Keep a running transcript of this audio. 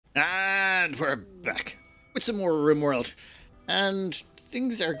And we're back with some more Rimworld. And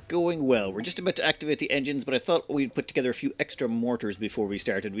things are going well. We're just about to activate the engines, but I thought we'd put together a few extra mortars before we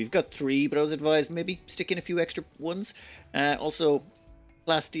started. We've got 3, but I was advised maybe stick in a few extra ones. Also,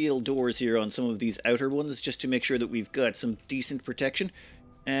 plasteel doors here on some of these outer ones, just to make sure that we've got some decent protection.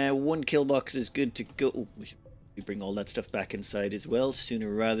 1 kill box is good to go. Oh, we bring all that stuff back inside as well,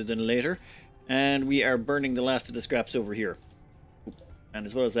 sooner rather than later. And we are burning the last of the scraps over here. And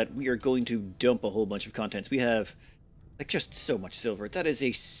as well as that, we are going to dump a whole bunch of contents. We have, like, just so much silver. That is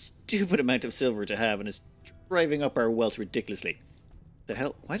a stupid amount of silver to have, and it's driving up our wealth ridiculously. The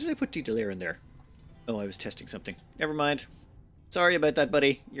hell? Why did I put Delair in there? Oh, I was testing something. Never mind. Sorry about that,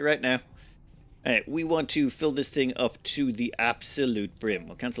 buddy. You're right now. Alright, we want to fill this thing up to the absolute brim.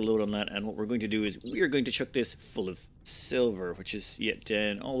 We'll cancel load on that, and what we're going to do is we are going to chuck this full of silver, which is yet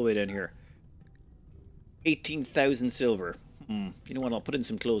down, all the way down here. 18,000 silver. You know what, I'll put in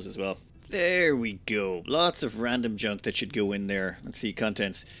some clothes as well. There we go. Lots of random junk that should go in there. Let's see,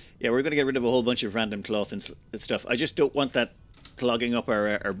 contents. Yeah, we're going to get rid of a whole bunch of random cloth and stuff. I just don't want that clogging up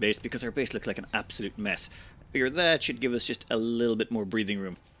our base, because our base looks like an absolute mess. I figure that should give us just a little bit more breathing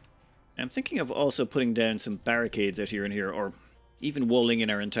room. I'm thinking of also putting down some barricades out here and here, or even walling in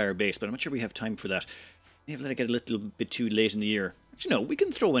our entire base, but I'm not sure we have time for that. Maybe let it get a little bit too late in the year. Actually, no, we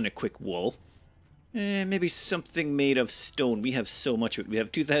can throw in a quick wall. Maybe something made of stone. We have so much of it. We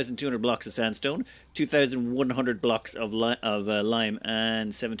have 2,200 blocks of sandstone, 2,100 blocks of lime, and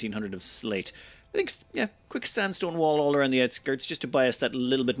 1,700 of slate. I think, yeah, quick sandstone wall all around the outskirts, just to buy us that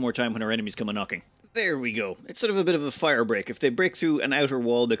little bit more time when our enemies come a-knocking. There we go. It's sort of a bit of a fire break. If they break through an outer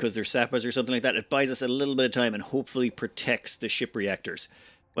wall because they're sappers or something like that, it buys us a little bit of time and hopefully protects the ship reactors.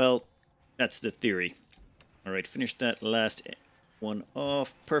 Well, that's the theory. Alright, finish that last one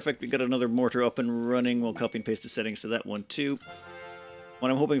off. Perfect. We got another mortar up and running. We'll copy and paste the settings to that one too. What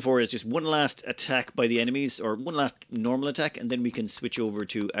I'm hoping for is just one last attack by the enemies, or one last normal attack, and then we can switch over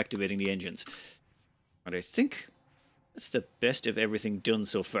to activating the engines. And I think that's the best of everything done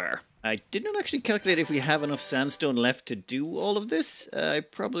so far. I did not actually calculate if we have enough sandstone left to do all of this. I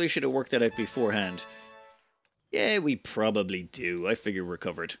probably should have worked that out beforehand. Yeah, we probably do. I figure we're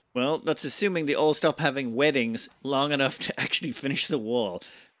covered. Well, that's assuming they all stop having weddings long enough to actually finish the wall.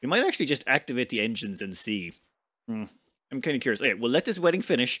 We might actually just activate the engines and see. I'm kind of curious. Okay, we'll let this wedding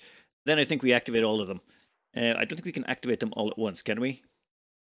finish, then I think we activate all of them. I don't think we can activate them all at once, can we?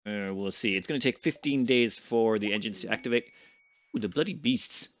 We'll see. It's going to take 15 days for the engines to activate. Ooh, the bloody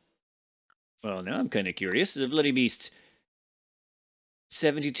beasts. Well, now I'm kind of curious. The bloody beasts.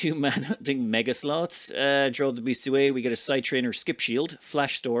 72 man-hunting mega slots. Draw the beasts away. We get a side trainer skip shield,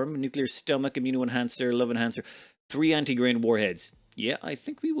 flash storm, nuclear stomach, immuno enhancer, love enhancer, 3 anti-grain warheads. Yeah, I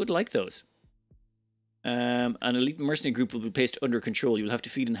think we would like those. An elite mercenary group will be placed under control. You will have to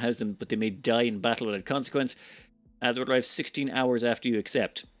feed and house them, but they may die in battle without consequence. They will arrive 16 hours after you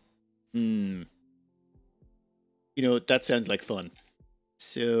accept. You know, that sounds like fun.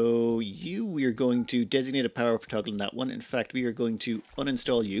 So we are going to designate a power toggle on that one. In fact, we are going to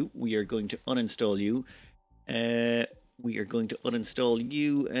uninstall you. We are going to uninstall you. We are going to uninstall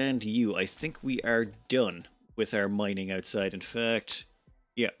you and you. I think we are done with our mining outside. In fact,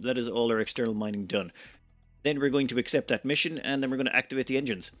 yeah, that is all our external mining done. Then we're going to accept that mission, and then we're going to activate the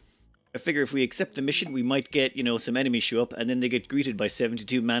engines. I figure if we accept the mission, we might get, you know, some enemies show up, and then they get greeted by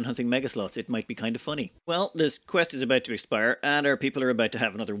 72 man-hunting megaslots. It might be kind of funny. Well, this quest is about to expire, and our people are about to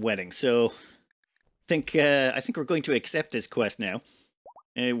have another wedding, so I think we're going to accept this quest now.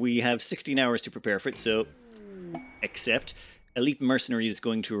 We have 16 hours to prepare for it, so accept. Elite Mercenary is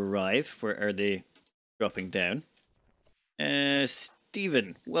going to arrive. Where are they dropping down?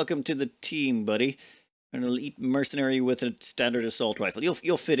 Steven, welcome to the team, buddy. An elite mercenary with a standard assault rifle.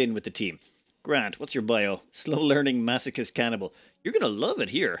 You'll fit in with the team. Grant, what's your bio? Slow learning masochist cannibal. You're gonna love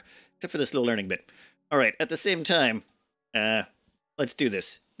it here, except for the slow learning bit. Alright, at the same time, let's do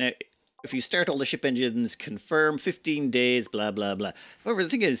this. Now, if you start all the ship engines, confirm, 15 days, blah, blah, blah. However, the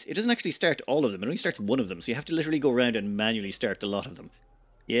thing is, it doesn't actually start all of them. It only starts one of them, so you have to literally go around and manually start a lot of them.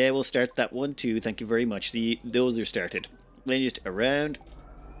 Yeah, we'll start that one too, thank you very much. Those are started. Then just around.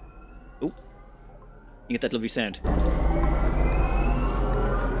 Oh. You get that lovely sound.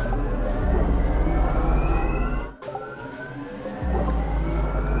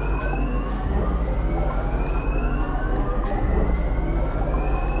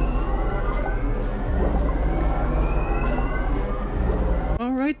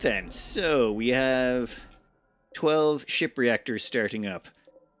 Alright then, so we have 12 ship reactors starting up.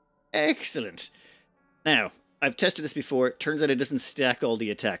 Excellent. Now, I've tested this before. Turns out it doesn't stack all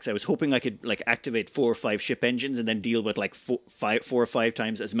the attacks. I was hoping I could like activate 4 or 5 ship engines and then deal with like 4 or 5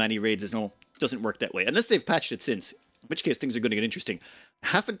 times as many raids as no. It doesn't work that way. Unless they've patched it since. In which case things are going to get interesting. I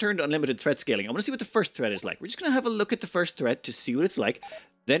haven't turned unlimited threat scaling. I want to see what the first threat is like. We're just going to have a look at the first threat to see what it's like.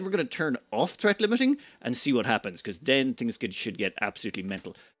 Then we're going to turn off threat limiting and see what happens. Because then things should get absolutely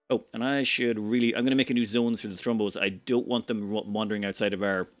mental. Oh, and I should really... I'm going to make a new zones for the thrombos. I don't want them wandering outside of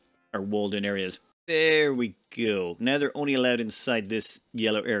our walled-in areas. There we go. Now they're only allowed inside this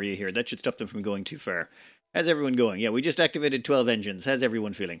yellow area here. That should stop them from going too far. How's everyone going? Yeah, we just activated 12 engines. How's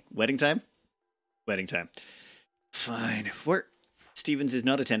everyone feeling? Wedding time? Wedding time. Fine. Stevens is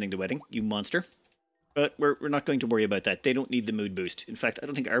not attending the wedding, you monster. But we're not going to worry about that. They don't need the mood boost. In fact, I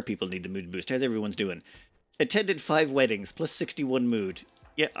don't think our people need the mood boost. How's everyone's doing? Attended 5 weddings, plus 61 mood.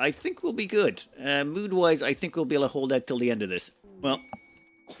 Yeah, I think we'll be good. Mood-wise, I think we'll be able to hold out till the end of this. Well,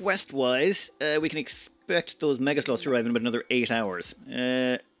 quest-wise, we can expect those mega slots to arrive in about another 8 hours.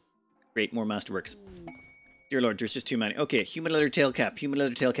 Great, more masterworks. Dear Lord, there's just too many. Okay, human leather tail cap, human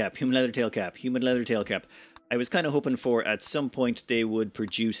leather tail cap, human leather tail cap, human leather tail cap. I was kind of hoping for, at some point, they would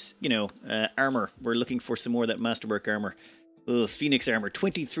produce, you know, armor. We're looking for some more of that masterwork armor. Ugh, Phoenix armor,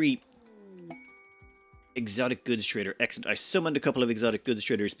 23... Exotic goods trader. Excellent. I summoned a couple of exotic goods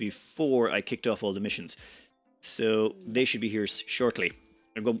traders before I kicked off all the missions. So they should be here shortly.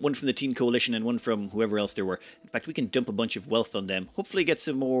 I've got one from the Teen Coalition and one from whoever else there were. In fact, we can dump a bunch of wealth on them. Hopefully get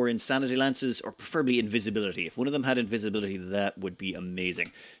some more Insanity Lances or preferably Invisibility. If one of them had Invisibility, that would be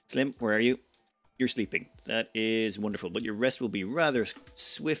amazing. Slim, where are you? You're sleeping. That is wonderful. But your rest will be rather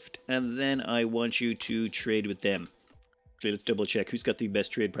swift. And then I want you to trade with them. Okay, let's double check. Who's got the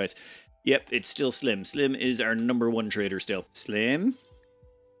best trade price? Yep, it's still Slim. Slim is our #1 trader still. Slim?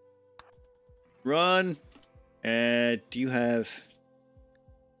 Run! Do you have...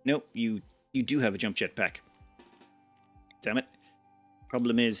 Nope, you do have a jump jet pack. Damn it.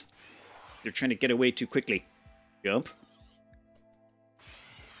 Problem is, they're trying to get away too quickly. Jump.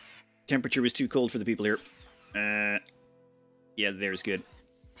 Temperature was too cold for the people here. Yeah, there's good.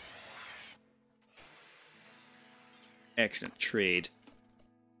 Excellent. Trade.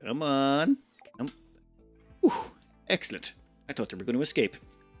 Come on. Whew. Excellent. I thought they were going to escape.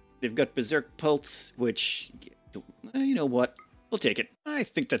 They've got Berserk Pulse, which... you know what? We'll take it. I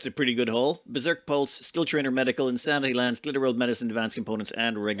think that's a pretty good haul. Berserk Pulse, Skill Trainer Medical, Insanity Lance, Glitterworld Medicine Advanced Components,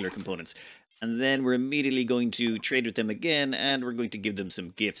 and regular components. And then we're immediately going to trade with them again, and we're going to give them some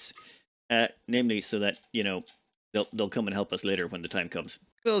gifts. Namely, so that, you know, they'll come and help us later when the time comes.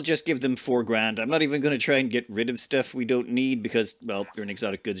 We'll just give them 4 grand. I'm not even going to try and get rid of stuff we don't need because, well, you're an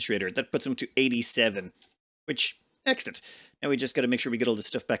exotic goods trader. That puts them to 87, which, excellent. Now we just got to make sure we get all this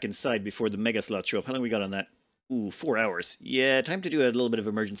stuff back inside before the mega slots show up. How long we got on that? Ooh, 4 hours. Yeah, time to do a little bit of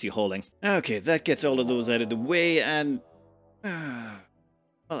emergency hauling. Okay, that gets all of those out of the way, and...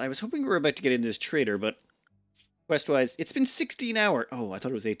 well, I was hoping we were about to get into this trader, but... Quest-wise, it's been 16 hours. Oh, I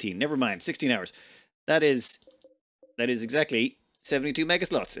thought it was 18. Never mind, 16 hours. That is exactly 72 mega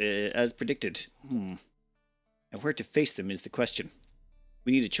slots, as predicted. Now, where to face them is the question.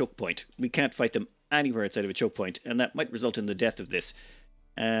 We need a choke point. We can't fight them anywhere outside of a choke point, and that might result in the death of this.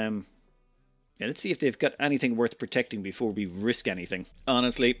 Yeah, let's see if they've got anything worth protecting before we risk anything.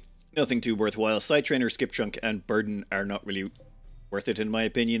 Honestly, nothing too worthwhile. Side Trainer, Skip Trunk, and Burden are not really worth it, in my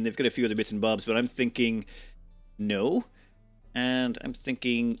opinion. They've got a few other bits and bobs, but I'm thinking no. And I'm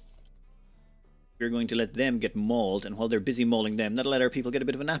thinking we're going to let them get mauled, and while they're busy mauling them, that'll let our people get a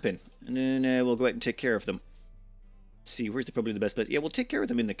bit of a nap in. And then we'll go out and take care of them. Let's see, where's probably the best place? Yeah, we'll take care of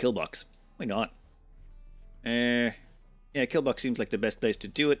them in the kill box. Why not? Yeah, kill box seems like the best place to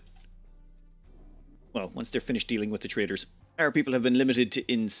do it. Well, once they're finished dealing with the traders. Our people have been limited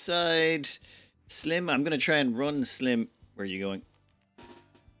to inside. Slim, I'm going to try and run Slim. Where are you going?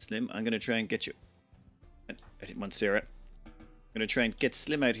 Slim, I'm going to try and get you. I didn't want Sarah. I'm going to try and get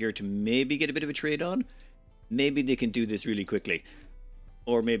Slim out here to maybe get a bit of a trade on. Maybe they can do this really quickly.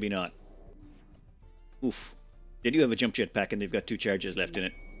 Or maybe not. Oof. They do have a jump jet pack and they've got 2 charges left in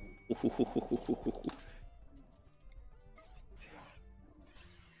it.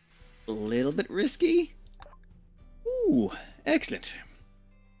 A little bit risky. Ooh, excellent.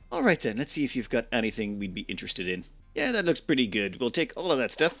 Alright then, let's see if you've got anything we'd be interested in. Yeah, that looks pretty good. We'll take all of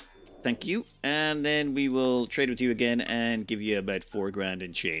that stuff. Thank you. And then we will trade with you again and give you about 4 grand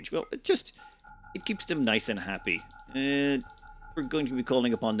in change. Well, it keeps them nice and happy. We're going to be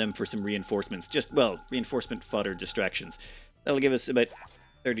calling upon them for some reinforcements. Reinforcement fodder distractions. That'll give us about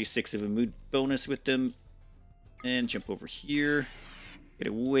 36 of a mood bonus with them. And jump over here. Get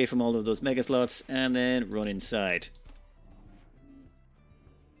away from all of those mega slots. And then run inside.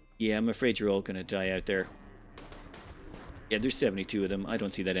 Yeah, I'm afraid you're all going to die out there. Yeah, there's 72 of them. I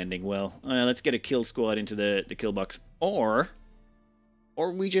don't see that ending well. Let's get a kill squad into the kill box. Or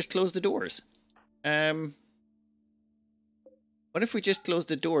we just close the doors. What if we just closed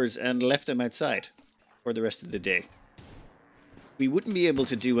the doors and left them outside for the rest of the day? We wouldn't be able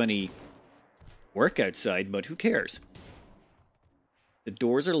to do any work outside, but who cares? The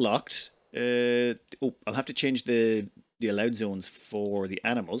doors are locked. Oh, I'll have to change the allowed zones for the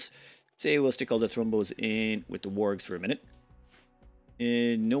animals. Say we'll stick all the thrumbos in with the wargs for a minute.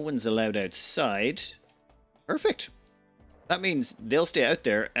 No one's allowed outside. Perfect. That means they'll stay out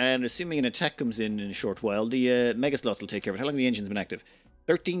there, and assuming an attack comes in a short while, the mega slots will take care of it. How long have the engine's been active?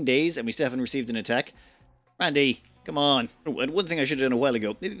 13 days, and we still haven't received an attack? Randy, come on. Oh, and one thing I should have done a while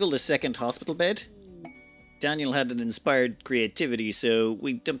ago, maybe build a second hospital bed? Daniel had an inspired creativity, so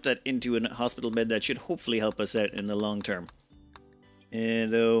we dumped that into a hospital bed that should hopefully help us out in the long term.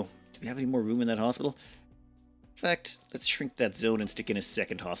 Though, do we have any more room in that hospital? In fact, let's shrink that zone and stick in a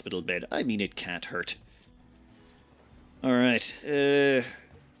second hospital bed. I mean, it can't hurt. Alright,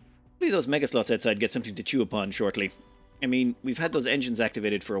 hopefully those mega slots outside get something to chew upon shortly. I mean, we've had those engines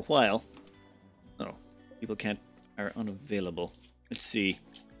activated for a while. Oh, people are unavailable. Let's see.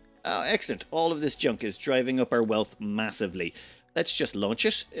 Oh, excellent. All of this junk is driving up our wealth massively. Let's just launch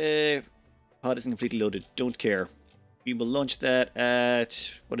it. Pod isn't completely loaded. Don't care. We will launch that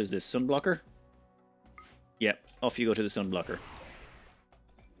at... What is this? Sunblocker? Yep. Off you go to the sunblocker.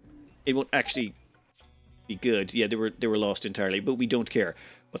 It won't actually be good. Yeah, they were lost entirely, but we don't care.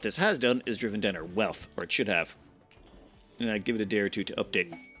 What this has done is driven down our wealth, or it should have. Give it a day or two to update.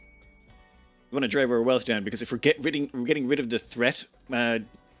 We want to drive our wealth down because if we're getting rid of the threat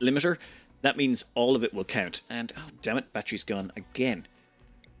limiter, that means all of it will count. And oh damn it, battery's gone again.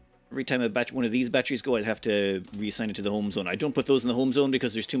 Every time one of these batteries go, I'd have to reassign it to the home zone. I don't put those in the home zone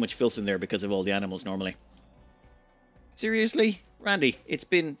because there's too much filth in there because of all the animals normally. Seriously? Randy, it's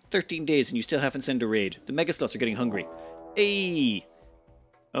been 13 days and you still haven't sent a raid. The mega slots are getting hungry. Hey!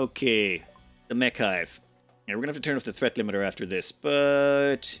 Okay. The mech hive. Yeah, we're gonna have to turn off the threat limiter after this.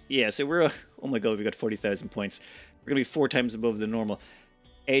 But yeah, so we're... oh my god, we got 40,000 points. We're gonna be 4 times above the normal.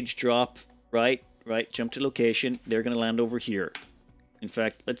 Edge drop. Right. Jump to location. They're gonna land over here. In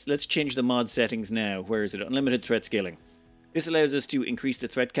fact, let's change the mod settings now. Where is it? Unlimited threat scaling. This allows us to increase the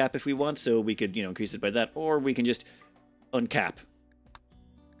threat cap if we want, so we could, increase it by that, or we can just uncap.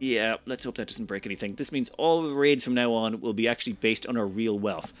 Yeah, let's hope that doesn't break anything. This means all the raids from now on will be actually based on our real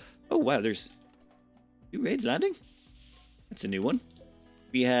wealth. Oh wow, there's 2 raids landing? That's a new one.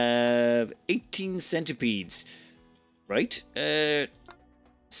 We have 18 centipedes. Right?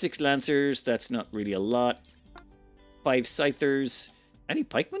 6 lancers, that's not really a lot. 5 scythers. Any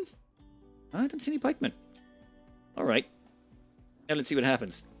pikemen? I don't see any pikemen. Alright. Now let's see what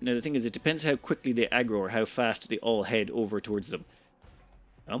happens. Now the thing is, it depends how quickly they aggro or how fast they all head over towards them.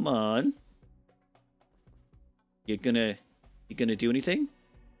 Come on. You gonna do anything?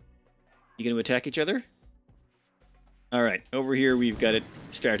 You gonna attack each other? Alright, over here we've got it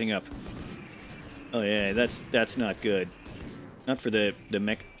starting up. Oh yeah, that's not good. Not for the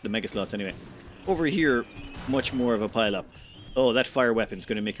mega slots anyway. Over here, much more of a pile-up. Oh, that fire weapon's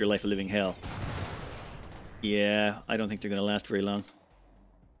going to make your life a living hell. Yeah, I don't think they're going to last very long.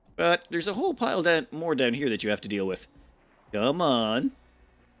 But there's a whole pile more down here that you have to deal with. Come on.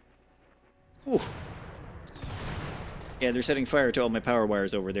 Ooh. Yeah, they're setting fire to all my power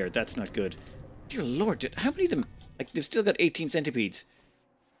wires over there. That's not good. Dear Lord, how many of them... Like, they've still got 18 centipedes.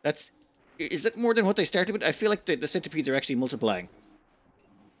 Is that more than what they started with? I feel like the centipedes are actually multiplying.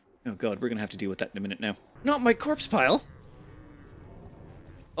 Oh god, we're gonna have to deal with that in a minute now. Not my corpse pile!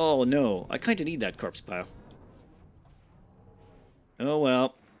 Oh no, I kinda need that corpse pile. Oh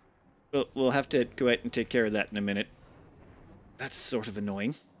well. We'll have to go out and take care of that in a minute. That's sort of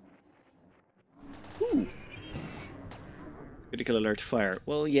annoying. Ooh. Critical alert fire.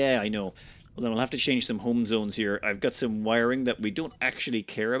 Well, yeah, I know. Well, then we'll have to change some home zones here. I've got some wiring that we don't actually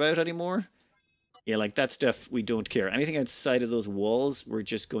care about anymore. Yeah, like that stuff we don't care. Anything outside of those walls, we're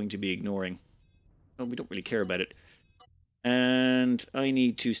just going to be ignoring. Well, we don't really care about it. And I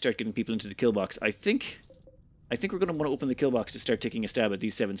need to start getting people into the kill box. I think we're going to want to open the kill box to start taking a stab at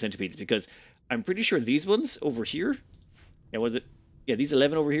these 7 centipedes, because I'm pretty sure these ones over here... Yeah, what is it? Yeah, these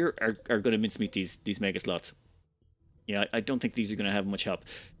 11 over here are going to mincemeat these mega slots. Yeah, I don't think these are going to have much help.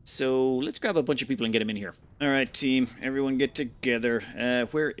 So let's grab a bunch of people and get them in here. Alright, team. Everyone get together.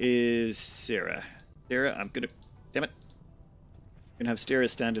 Where is Sarah? Sarah, I'm going to... Damn it. I'm going to have Sarah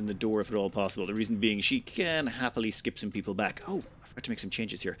stand in the door if at all possible. The reason being she can happily skip some people back. Oh, I forgot to make some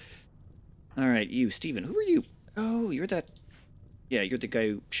changes here. Alright, you, Steven. Who are you? Oh, you're that... Yeah, you're the guy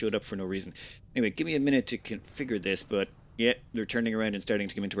who showed up for no reason. Anyway, give me a minute to configure this, but Yeah, they're turning around and starting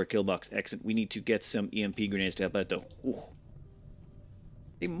to come into our kill box. Excellent. We need to get some EMP grenades to help out, though. Ooh.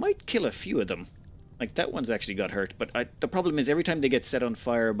 They might kill a few of them. Like, that one's actually got hurt. But the problem is, every time they get set on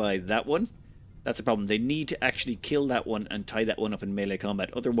fire by that one, that's a problem. They need to actually kill that one and tie that one up in melee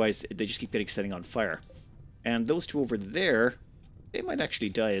combat. Otherwise, they just keep getting setting on fire. And those two over there, they might actually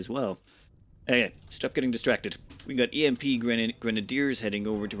die as well. Yeah, stop getting distracted. We got EMP grenadiers heading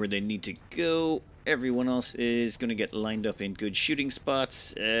over to where they need to go. Everyone else is going to get lined up in good shooting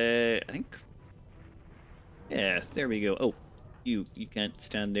spots. I think... Yeah, there we go. Oh, you can't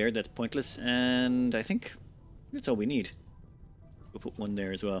stand there. That's pointless. And I think that's all we need. We'll put one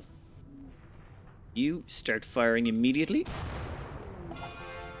there as well. You start firing immediately.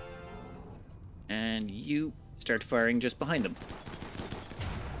 And you start firing just behind them.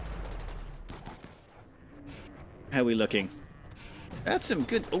 How are we looking? That's some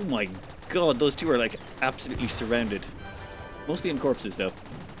good... Oh my god, those two are like absolutely surrounded. Mostly in corpses though.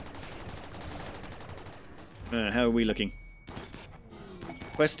 How are we looking?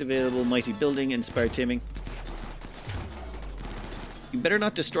 Quest available, mighty building, inspire taming. You better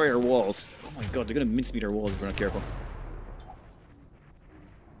not destroy our walls. Oh my god, they're gonna mincemeat our walls if we're not careful.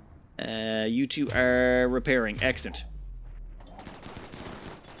 You two are repairing. Excellent.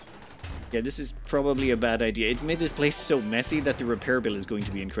 Yeah, this is probably a bad idea. It's made this place so messy that the repair bill is going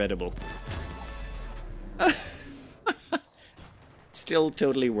to be incredible. Still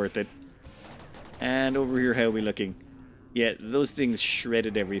totally worth it. And over here, how are we looking? Yeah, those things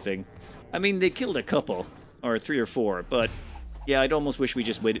shredded everything. I mean, they killed a couple, or 3 or 4, but yeah, I'd almost wish we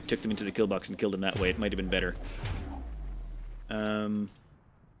just took them into the kill box and killed them that way. It might have been better.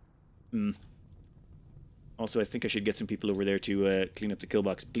 Also, I think I should get some people over there to clean up the kill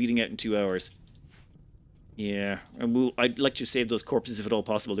box. Bleeding out in 2 hours. Yeah, and I'd like to save those corpses if at all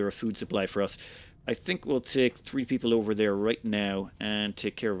possible. They're a food supply for us. I think we'll take 3 people over there right now and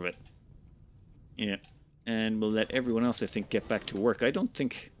take care of it. Yeah, and we'll let everyone else, I think, get back to work. I don't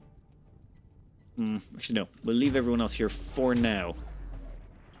think... actually, no. We'll leave everyone else here for now.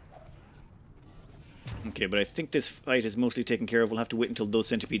 Okay, but I think this fight is mostly taken care of. We'll have to wait until those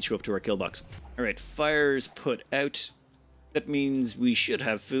centipedes show up to our kill box. Alright, fire's put out. That means we should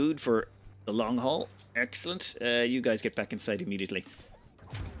have food for the long haul. Excellent. You guys get back inside immediately.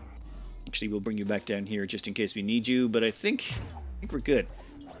 Actually, we'll bring you back down here just in case we need you, but I think we're good.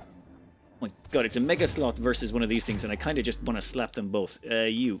 Oh my god, it's a mega sloth versus one of these things, and I kind of just want to slap them both.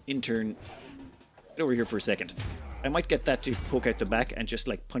 You, intern, get over here for a second. I might get that to poke out the back and just,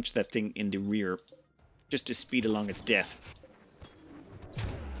 like, punch that thing in the rear. Just to speed along its death.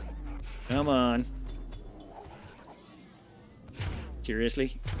 Come on.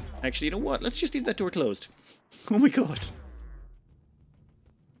 Seriously? Actually, you know what? Let's just leave that door closed. Oh my god.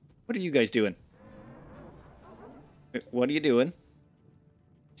 What are you guys doing? What are you doing?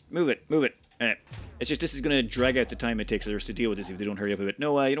 Move it, move it. It's just this is going to drag out the time it takes us to deal with this if they don't hurry up a bit.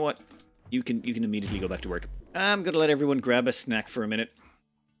 No, you know what? You can immediately go back to work. I'm going to let everyone grab a snack for a minute.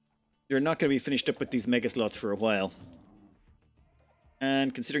 They're not going to be finished up with these mega slots for a while.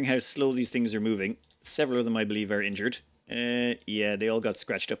 And considering how slow these things are moving, several of them, I believe, are injured. Yeah, they all got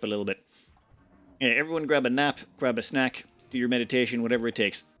scratched up a little bit. Yeah, everyone grab a nap, grab a snack, do your meditation, whatever it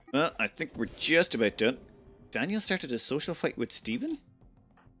takes. Well, I think we're just about done. Daniel started a social fight with Steven?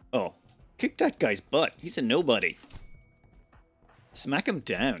 Oh, kick that guy's butt. He's a nobody. Smack him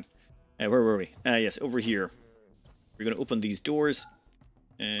down. Where were we? Yes, over here. We're going to open these doors.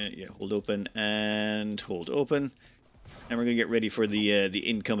 Yeah, hold open and hold open. And we're going to get ready for the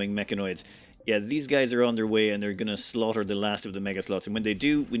incoming mechanoids. Yeah, these guys are on their way and they're going to slaughter the last of the mega sloths. And when they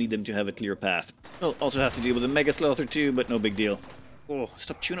do, we need them to have a clear path. We'll also have to deal with a mega sloth or two, but no big deal. Oh,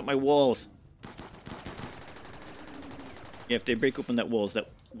 stop chewing up my walls. Yeah, if they break open that walls, that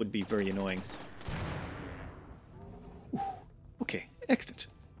would be very annoying. Ooh, okay, excellent.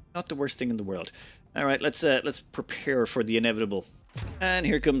 Not the worst thing in the world. Alright, let's prepare for the inevitable. And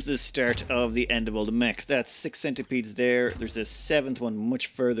here comes the start of the end of all the mechs. That's 6 centipedes there. There's a 7th one much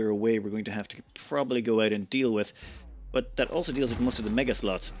further away we're going to have to probably go out and deal with. But that also deals with most of the mega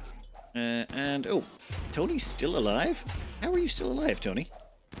slots. And, oh, Tony's still alive? How are you still alive, Tony?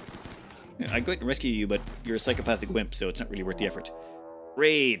 I'd go out and rescue you, but you're a psychopathic wimp, so it's not really worth the effort.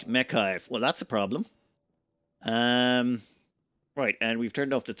 Raid, mech hive. Well, that's a problem. Right, and we've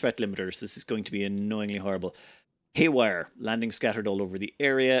turned off the threat limiters. This is going to be annoyingly horrible. Haywire, landing scattered all over the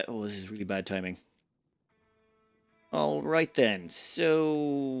area. Oh, this is really bad timing. Alright then,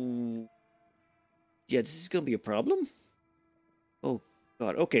 so... yeah, this is going to be a problem? Oh,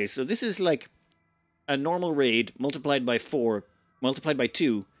 God. Okay, so this is like a normal raid multiplied by 4, multiplied by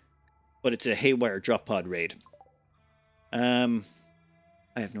 2, but it's a Haywire drop pod raid. I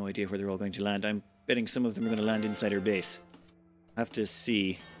have no idea where they're all going to land. I'm betting some of them are going to land inside our base. I have to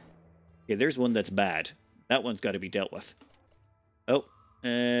see. Okay, there's one that's bad. That one's got to be dealt with. Oh,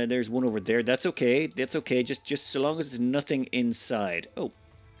 there's one over there. That's okay. That's okay. Just so long as there's nothing inside. Oh.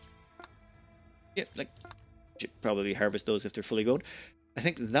 Yeah, like, should probably harvest those if they're fully grown. I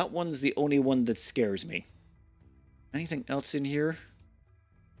think that one's the only one that scares me. Anything else in here?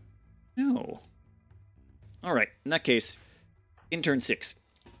 No. Alright, in that case, intern 6.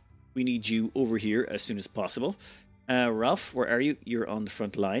 We need you over here as soon as possible. Ralph, where are you? You're on the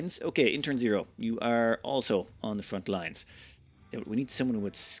front lines. Okay, intern 0. You are also on the front lines. We need someone who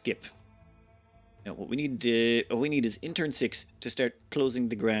would skip. Now, what we need is intern 6 to start closing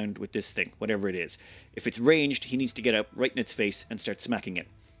the ground with this thing, whatever it is. If it's ranged, he needs to get up right in its face and start smacking it.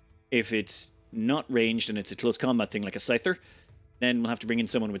 If it's not ranged and it's a close combat thing like a scyther, then we'll have to bring in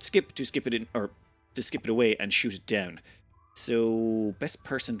someone with skip to skip it in, or to skip it away and shoot it down. So, best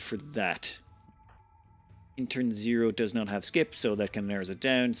person for that. Intern 0 does not have skip, so that kind of narrows it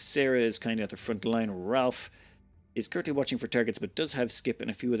down. Sarah is kind of at the front line. Ralph is currently watching for targets, but does have skip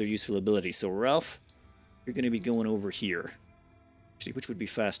and a few other useful abilities. So, Ralph, you're going to be going over here. Actually, which would be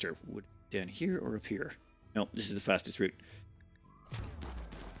faster? Would down here or up here? No, this is the fastest route.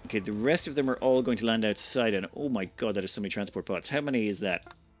 Okay, the rest of them are all going to land outside, and oh my god, that is so many transport pods. How many is that?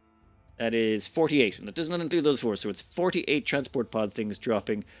 That is 48, and that does not include those 4, so it's 48 transport pod things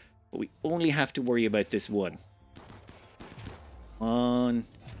dropping, but we only have to worry about this one. Come on.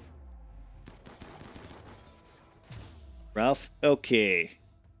 Ralph? Okay.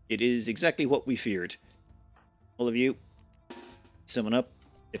 It is exactly what we feared. All of you, summon up,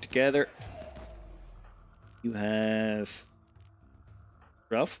 get together. You have...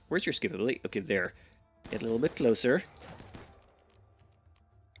 Ralph, where's your skip ability? Okay, there. Get a little bit closer.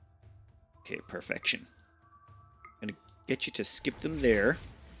 Okay, perfection. I'm gonna get you to skip them there.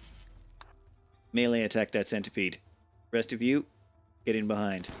 Melee attack that centipede. Rest of you, get in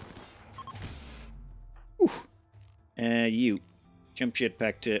behind. Whew. You. Jump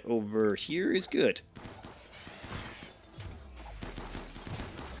jetpack to over here is good.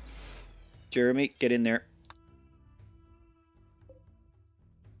 Jeremy, get in there.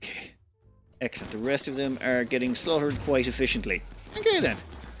 Okay. Excellent. The rest of them are getting slaughtered quite efficiently. Okay then.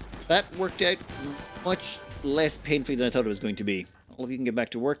 That worked out much less painfully than I thought it was going to be. All of you can get back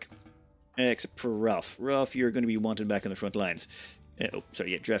to work. Except for Ralph. Ralph, you're going to be wanted back on the front lines. Oh,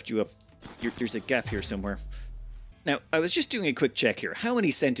 sorry, yeah, draft you up. There's a gap here somewhere. Now, I was just doing a quick check here. How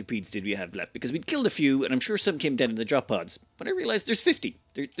many centipedes did we have left? Because we'd killed a few, and I'm sure some came down in the drop pods. But I realized there's 50.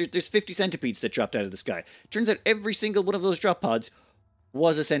 There's 50 centipedes that dropped out of the sky. Turns out every single one of those drop pods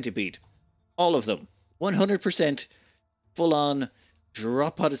was a centipede. All of them. 100% full-on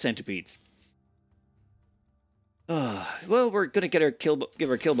drop pod of centipedes. Well, we're going to get give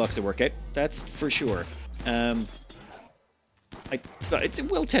our kill box a workout. That's for sure. It's a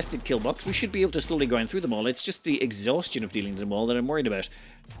well-tested kill box. We should be able to slowly grind through them all. It's just the exhaustion of dealing with them all that I'm worried about.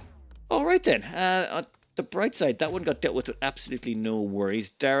 Alright then. On the bright side, that one got dealt with absolutely no worries.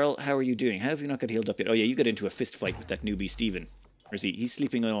 Daryl, how are you doing? How have you not got healed up yet? Oh yeah, you got into a fist fight with that newbie Steven. Or is he? He's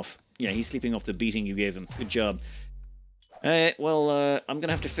sleeping off. Yeah, he's sleeping off the beating you gave him. Good job. I'm going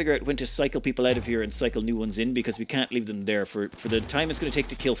to have to figure out when to cycle people out of here and cycle new ones in, because we can't leave them there. For the time it's going to take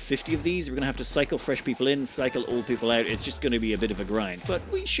to kill 50 of these, we're going to have to cycle fresh people in, cycle old people out. It's just going to be a bit of a grind, but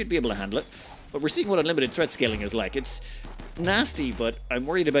we should be able to handle it. But we're seeing what unlimited threat scaling is like. It's nasty, but I'm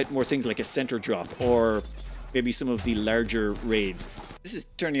worried about more things like a center drop, or maybe some of the larger raids. This is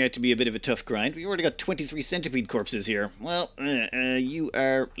turning out to be a bit of a tough grind. We already got 23 centipede corpses here. Well, you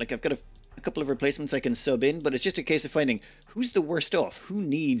are... Like, I've got a couple of replacements I can sub in, but it's just a case of finding who's the worst off, who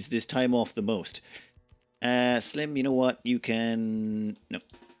needs this time off the most. Slim, you know what, you can... No,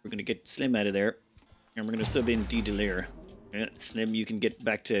 we're going to get Slim out of there, and we're going to sub in D-Delaire. Slim, you can get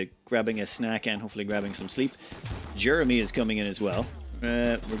back to grabbing a snack and hopefully grabbing some sleep. Jeremy is coming in as well.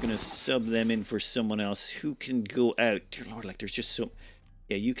 We're going to sub them in for someone else who can go out. Dear Lord, like there's just so...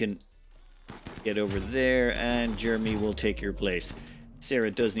 Yeah, you can get over there, and Jeremy will take your place. Sarah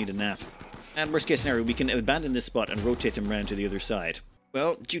does need a nap. And worst case scenario, we can abandon this spot and rotate them around to the other side.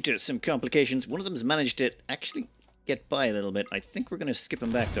 Well, due to some complications, one of them's managed to actually get by a little bit. I think we're going to skip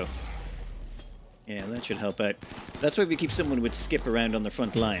him back, though. Yeah, that should help out. That's why we keep someone with skip around on the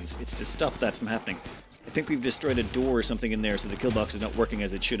front lines. It's to stop that from happening. I think we've destroyed a door or something in there, so the kill box is not working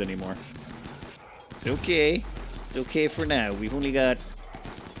as it should anymore. It's okay. It's okay for now. We've only got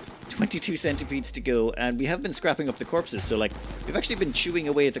 22 centipedes to go, and we have been scrapping up the corpses, so like we've actually been chewing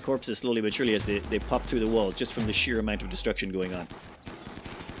away at the corpses slowly but surely as they pop through the walls, just from the sheer amount of destruction going on.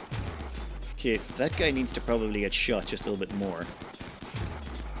 Okay, that guy needs to probably get shot just a little bit more.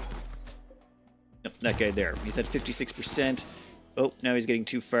 Nope, that guy there. He's at 56%. Oh, now he's getting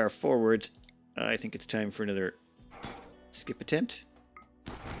too far forward. I think it's time for another skip attempt.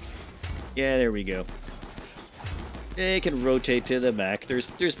 Yeah, there we go. They can rotate to the back.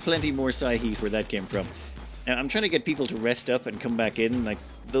 There's plenty more psi heat where that came from. Now, I'm trying to get people to rest up and come back in. Like,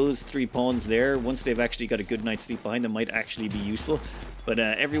 those 3 pawns there, once they've actually got a good night's sleep behind them, might actually be useful. But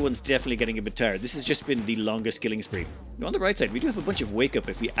everyone's definitely getting a bit tired. This has just been the longest killing spree. Now, on the right side, we do have a bunch of wake up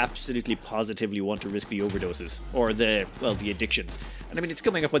if we absolutely positively want to risk the overdoses. Or the addictions. And I mean, it's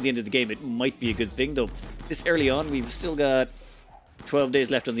coming up on the end of the game. It might be a good thing, though. This early on, we've still got 12 days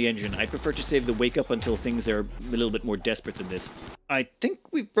left on the engine. I prefer to save the wake up until things are a little bit more desperate than this. I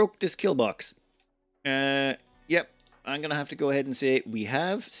think we've broke this kill box. Yep. I'm going to have to go ahead and say we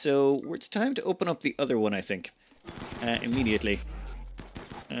have. So it's time to open up the other one, I think. Immediately.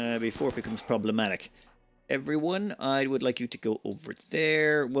 Before it becomes problematic. Everyone, I would like you to go over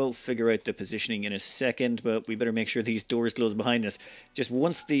there. We'll figure out the positioning in a second, but we better make sure these doors close behind us. Just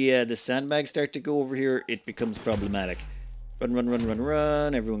once the sandbags start to go over here, it becomes problematic. Run, run, run, run,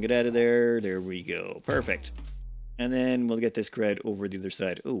 run. Everyone get out of there. There we go. Perfect. And then we'll get this crowd over the other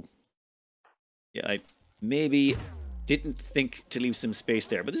side. Oh. Yeah, I maybe didn't think to leave some space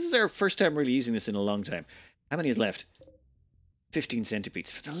there, but this is our first time really using this in a long time. How many is left? 15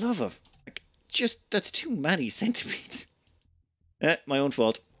 centipedes. For the love of... Like, that's too many centipedes. My own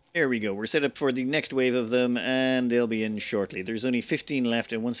fault. There we go. We're set up for the next wave of them, and they'll be in shortly. There's only 15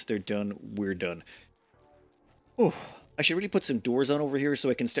 left, and once they're done, we're done. Oh, I should really put some doors on over here so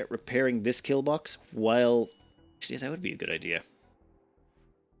I can start repairing this kill box while... Actually, that would be a good idea.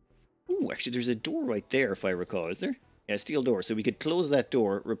 Ooh, actually, there's a door right there, if I recall. Is there? Yeah, steel door. So we could close that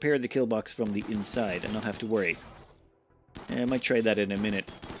door, repair the kill box from the inside, and not have to worry. I might try that in a minute.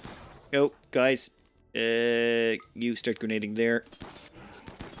 Go, guys. You start grenading there.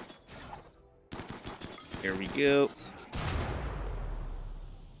 There we go.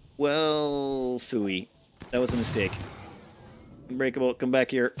 Well, phooey. That was a mistake. Unbreakable, come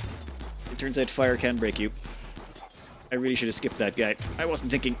back here. It turns out fire can break you. I really should have skipped that guy. I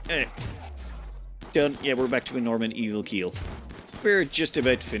wasn't thinking. Done. Yeah, we're back to a Norman Evil Keel. We're just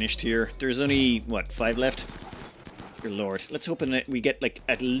about finished here. There's only, what, 5 left? Dear Lord. Let's hope that we get, like,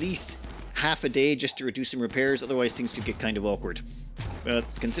 at least half a day just to reduce some repairs. Otherwise, things could get kind of awkward. But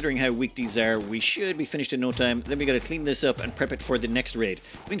considering how weak these are, we should be finished in no time. Then we gotta clean this up and prep it for the next raid.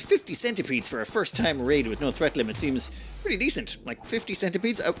 I mean, 50 centipedes for a first-time raid with no threat limit seems pretty decent. Like, 50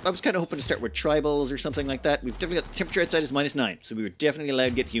 centipedes? I was kind of hoping to start with tribals or something like that. We've definitely got the temperature outside is -9, so we were definitely allowed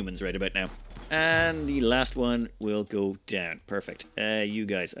to get humans right about now. And the last one will go down. Perfect. You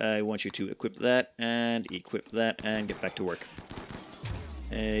guys, I want you to equip that and get back to work.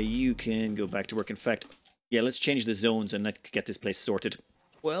 You can go back to work. In fact, yeah, let's change the zones and let's get this place sorted.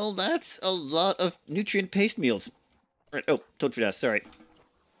 Well, that's a lot of nutrient paste meals. Right. Oh, Toadfedas, sorry.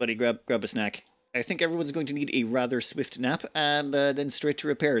 Buddy, grab a snack. I think everyone's going to need a rather swift nap and then straight to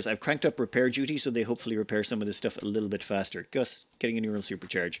repairs. I've cranked up repair duty, so they hopefully repair some of this stuff a little bit faster. Gus, getting a neural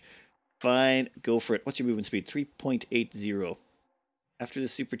supercharge. Fine, go for it. What's your movement speed? 3.80. After the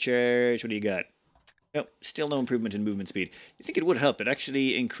supercharge, what do you got? Nope, still no improvement in movement speed. You think it would help. It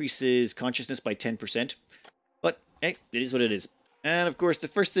actually increases consciousness by 10%. But, hey, it is what it is. And, of course, the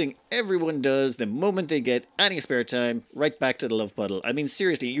first thing everyone does the moment they get any spare time, right back to the love puddle. I mean,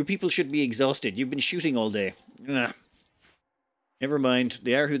 seriously, your people should be exhausted. You've been shooting all day. Ugh. Never mind.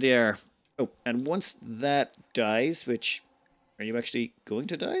 They are who they are. Oh, and once that dies, which... Are you actually going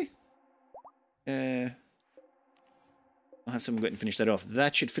to die? I'll have someone go ahead and finish that off.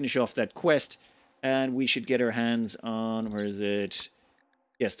 That should finish off that quest. And we should get our hands on... Where is it?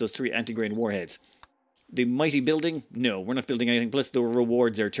 Yes, those 3 anti-grain warheads. The mighty building? No, we're not building anything. Plus, the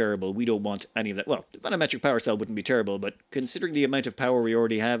rewards are terrible. We don't want any of that. Well, the Vanometric power cell wouldn't be terrible, but considering the amount of power we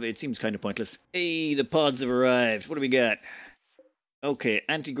already have, it seems kind of pointless. Hey, the pods have arrived. What do we got? Okay,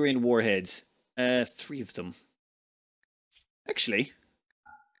 anti-grain warheads. 3 of them. Actually,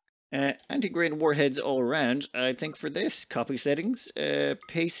 anti-grain warheads all around. I think for this, copy settings,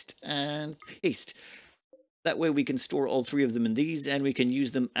 paste and paste. That way we can store all 3 of them in these, and we can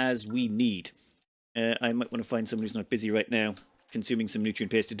use them as we need. I might want to find someone who's not busy right now, consuming some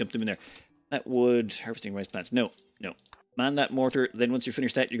nutrient paste to dump them in there. That would... Harvesting rice plants. No, no. Man that mortar, then once you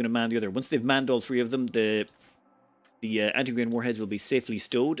finish that, you're going to man the other. Once they've manned all 3 of them, the anti-grain warheads will be safely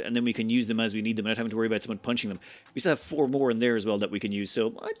stowed, and then we can use them as we need them, not having to worry about someone punching them. We still have 4 more in there as well that we can use,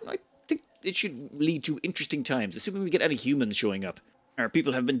 so I think it should lead to interesting times, assuming we get any humans showing up. Our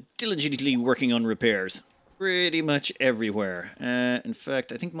people have been diligently working on repairs. pretty much everywhere. In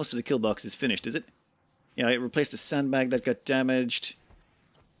fact, I think most of the kill box is finished, is it? Yeah, I replaced the sandbag that got damaged.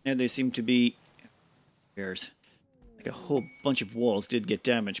 And they seem to be... Repairs. Like a whole bunch of walls did get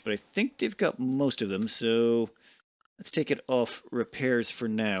damaged, but I think they've got most of them, so... Let's take it off repairs for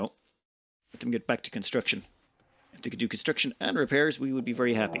now. Let them get back to construction. If they could do construction and repairs, we would be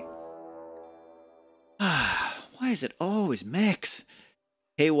very happy. Why is it always mechs?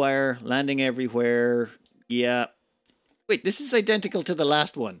 Haywire, landing everywhere. Yeah. Wait, this is identical to the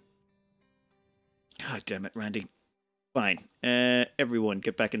last one. God damn it, Randy. Fine. Everyone,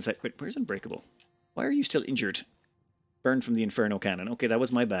 get back inside. Wait, where's Unbreakable? Why are you still injured? Burned from the Inferno Cannon. Okay, that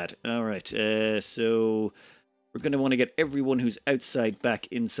was my bad. Alright, so... We're going to want to get everyone who's outside back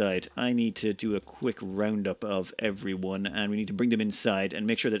inside. I need to do a quick roundup of everyone, and we need to bring them inside and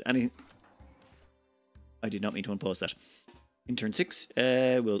make sure that any... I did not mean to unpause that. In turn 6,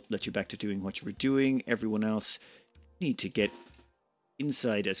 we'll let you back to doing what you were doing. Everyone else need to get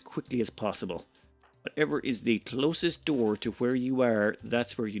inside as quickly as possible. Whatever is the closest door to where you are,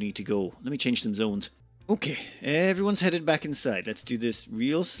 that's where you need to go. Let me change some zones. Okay, everyone's headed back inside. Let's do this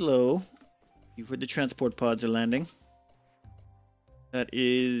real slow. You've heard the transport pods are landing. That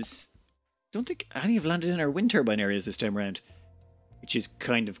is... Don't think any have landed in our wind turbine areas this time around. Which is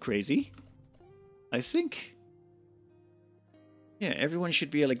kind of crazy. I think... Yeah, everyone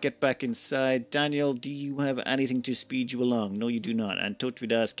should be able to get back inside. Daniel, do you have anything to speed you along? No, you do not. And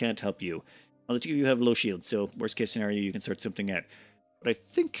Totvidas can't help you. Well, the two of you have low shield, so worst case scenario, you can sort something out. But I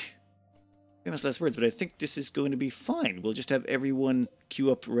think... Famous last words, but I think this is going to be fine. We'll just have everyone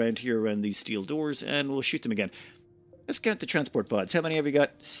queue up around here around these steel doors, and we'll shoot them again. Let's count the transport pods. How many have we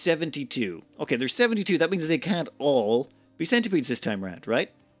got? 72. Okay, there's 72. That means they can't all be centipedes this time around, right?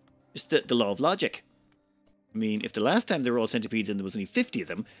 Just the law of logic. I mean, if the last time there were all centipedes and there was only 50 of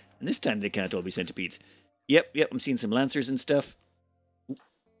them, and this time they can't all be centipedes. Yep, I'm seeing some lancers and stuff. Ooh.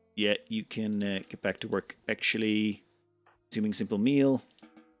 Yeah, you can get back to work. Actually, assuming simple meal.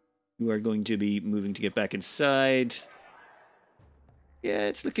 You are going to be moving to get back inside. Yeah,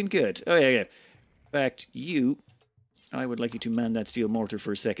 it's looking good. Oh, yeah. In fact, I would like you to man that steel mortar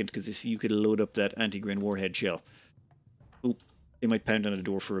for a second, because if you could load up that anti-grain warhead shell. Oh, they might pound on the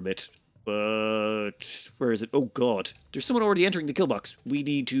door for a bit. But where is it? Oh, God. There's someone already entering the kill box. We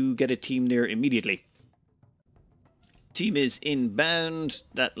need to get a team there immediately. Team is inbound.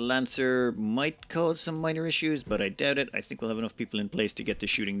 That Lancer might cause some minor issues, but I doubt it. I think we'll have enough people in place to get the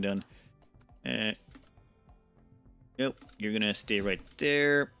shooting done. Nope, you're going to stay right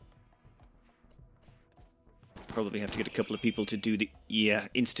there. Probably have to get a couple of people to do the... Yeah,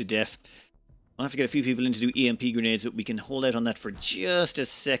 insta-death. I'll have to get a few people in to do EMP grenades, but we can hold out on that for just a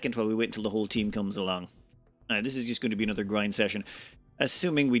second while we wait until the whole team comes along. This is just going to be another grind session.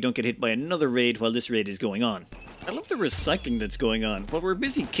 Assuming we don't get hit by another raid while this raid is going on. I love the recycling that's going on. While we're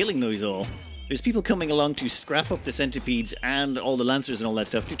busy killing those all, there's people coming along to scrap up the centipedes and all the lancers and all that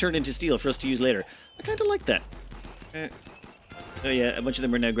stuff to turn into steel for us to use later. I kind of like that. Oh yeah, a bunch of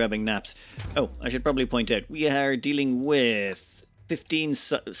them are now grabbing naps. Oh, I should probably point out, we are dealing with 15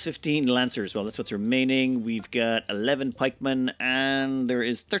 lancers. Well, that's what's remaining. We've got 11 pikemen and there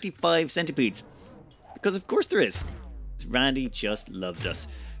is 35 centipedes. Because of course there is. Randy just loves us.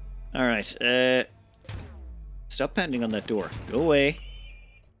 Alright, stop pounding on that door. Go away.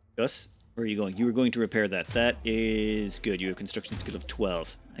 Gus, where are you going? You were going to repair that. That is good. You have construction skill of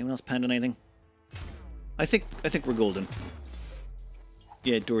 12. Anyone else pound on anything? I think we're golden.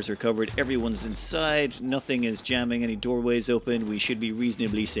 Yeah, doors are covered. Everyone's inside. Nothing is jamming. Any doorways open. We should be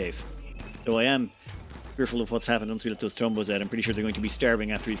reasonably safe. Though I am fearful of what's happened once we let those trombos out. I'm pretty sure they're going to be starving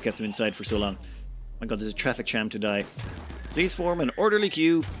after we've kept them inside for so long. My god, there's a traffic jam to die. Please form an orderly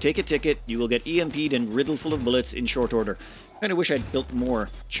queue, take a ticket, you will get EMP'd and riddled full of bullets in short order. Kinda wish I'd built more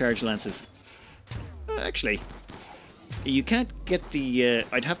charge lances. Actually, you can't get the...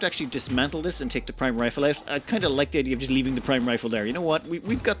 I'd have to actually dismantle this and take the prime rifle out. I kinda like the idea of just leaving the prime rifle there. You know what,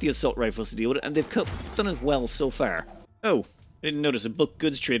 we've got the assault rifles to deal with it, and they've done it well so far. Oh, I didn't notice a bulk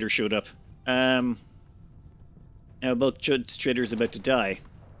goods trader showed up. Now a bulk goods trader's about to die.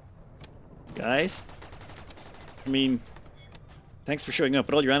 Guys? I mean, thanks for showing up,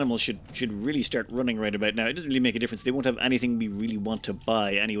 but all your animals should really start running right about now. It doesn't really make a difference. They won't have anything we really want to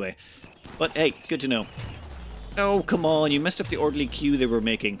buy anyway. But hey, good to know. Oh, come on, you messed up the orderly queue they were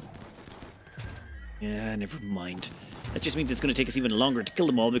making. Yeah, never mind. That just means it's going to take us even longer to kill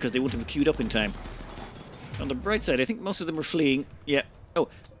them all because they won't have queued up in time. On the bright side, I think most of them are fleeing. Yeah. Oh,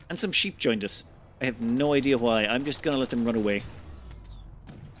 and some sheep joined us. I have no idea why. I'm just going to let them run away.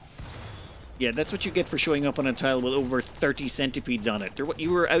 Yeah, that's what you get for showing up on a tile with over 30 centipedes on it.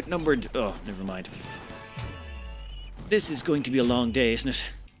 You were outnumbered. Oh, never mind. This is going to be a long day, isn't it?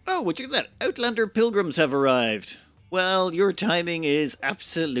 Oh, would you look at that? Outlander pilgrims have arrived. Well, your timing is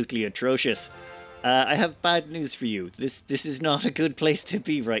absolutely atrocious. I have bad news for you. This is not a good place to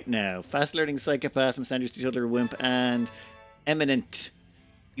be right now. Fast learning psychopath, misandrous tutor wimp, and eminent.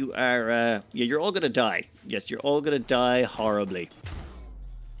 You are, yeah, you're all gonna die. Yes, you're all gonna die horribly.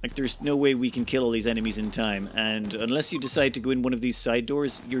 Like, there's no way we can kill all these enemies in time, and unless you decide to go in one of these side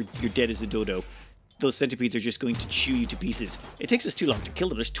doors, you're dead as a dodo. Those centipedes are just going to chew you to pieces. It takes us too long to kill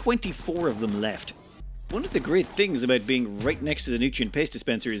them. There's 24 of them left. One of the great things about being right next to the nutrient paste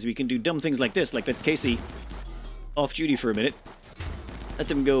dispenser is we can do dumb things like this, like that Casey off duty for a minute. Let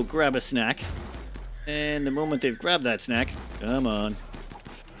them go grab a snack. And the moment they've grabbed that snack, come on,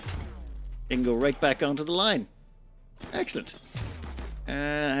 they can go right back onto the line. Excellent.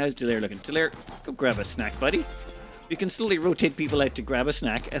 How's Delaire looking? Delaire, go grab a snack, buddy. You can slowly rotate people out to grab a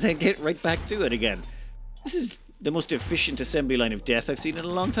snack and then get right back to it again. This is the most efficient assembly line of death I've seen in a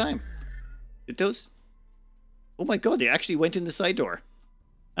long time. Did those? Oh my god, they actually went in the side door.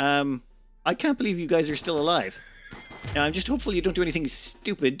 I can't believe you guys are still alive. Now, I'm just hopeful you don't do anything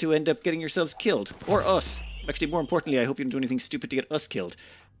stupid to end up getting yourselves killed. Or us. Actually, more importantly, I hope you don't do anything stupid to get us killed.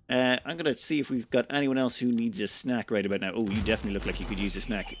 I'm going to see if we've got anyone else who needs a snack right about now. Oh, you definitely look like you could use a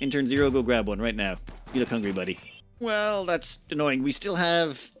snack. Intern Zero, go grab one right now. You look hungry, buddy. Well, that's annoying. We still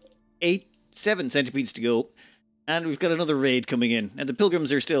have 7 centipedes to go. And we've got another raid coming in. And the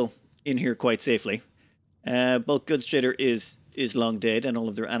pilgrims are still in here quite safely. Bulk Goods Trader is long dead and all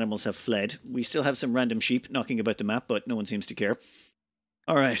of their animals have fled. We still have some random sheep knocking about the map, but no one seems to care.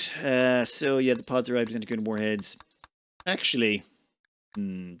 Alright, so yeah, the pods arrived with integrated warheads. Actually,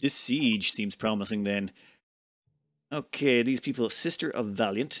 this siege seems promising then. Okay, these people, Sister of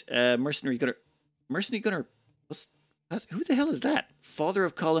Valiant, Mercenary Gunner, who the hell is that? Father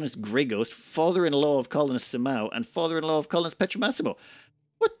of Colonist Grey Ghost, Father-in-law of Colonist Samau, and Father-in-law of Colonist Petromassimo.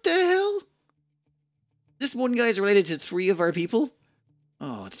 What the hell? This one guy is related to 3 of our people?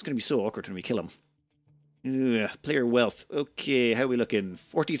 Oh, that's going to be so awkward when we kill him. Ugh, player wealth. Okay, how are we looking?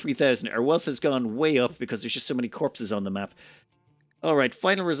 43,000. Our wealth has gone way up because there's just so many corpses on the map. Alright,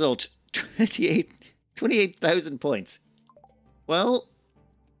 final result. 28,000 points. Well,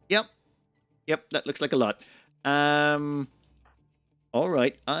 yep, that looks like a lot.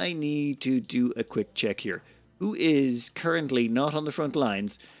 Alright, I need to do a quick check here. Who is currently not on the front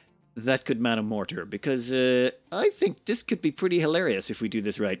lines that could man a mortar? Because I think this could be pretty hilarious if we do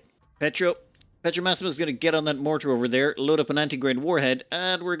this right. Petromassimo's going to get on that mortar over there, load up an anti-grain warhead,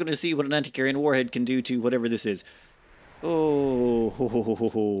 and we're going to see what an anti-grain warhead can do to whatever this is. Oh, ho, ho, ho, ho,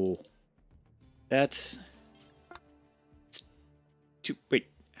 ho. That's... Wait,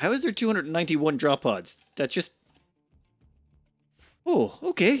 how is there 291 drop pods? That's just... Oh,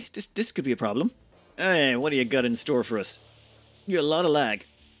 okay, this could be a problem. Hey, what do you got in store for us? You got a lot of lag.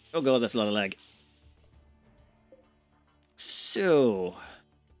 Oh god, that's a lot of lag. So...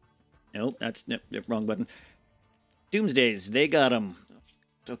 Nope, that's the wrong button. Doomsdays, they got them.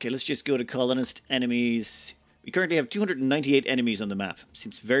 Okay, let's just go to colonist enemies. We currently have 298 enemies on the map.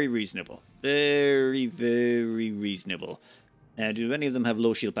 Seems very reasonable. Very, very reasonable. Now, do any of them have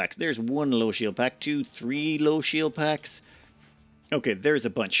low shield packs? There's 1 low shield pack, 2, 3 low shield packs. Okay, there's a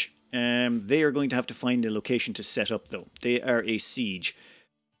bunch. They are going to have to find a location to set up, though. They are a siege.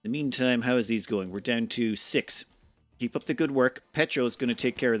 In the meantime, how is these going? We're down to 6. Keep up the good work. Petro's going to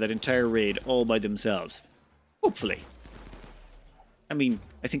take care of that entire raid all by themselves. Hopefully. I mean,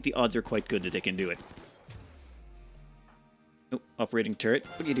 I think the odds are quite good that they can do it. Nope, operating turret.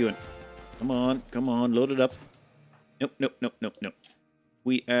 What are you doing? Come on, load it up. Nope.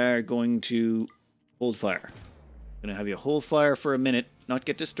 We are going to hold fire. Going to have you hold fire for a minute, not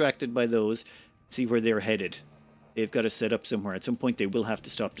get distracted by those, see where they're headed. They've got to set up somewhere. At some point, they will have to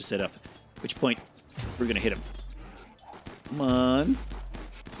stop to set up. At which point, we're going to hit them. Come on.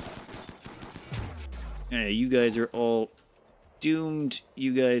 Hey, you guys are all doomed.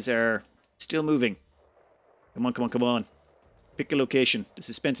 You guys are still moving. Come on. Pick a location. The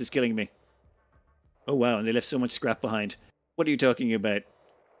suspense is killing me. Oh wow, and they left so much scrap behind. What are you talking about?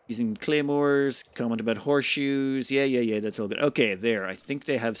 Using claymores, comment about horseshoes. Yeah, that's all good. Okay, there. I think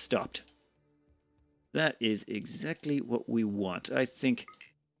they have stopped. That is exactly what we want. I think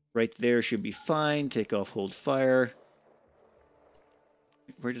right there should be fine. Take off, hold fire.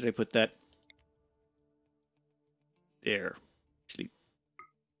 Where did I put that? There. Actually,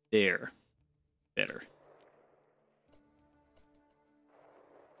 there. Better.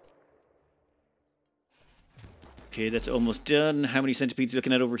 Okay, that's almost done. How many centipedes are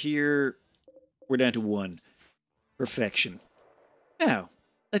looking at over here? We're down to 1. Perfection. Now,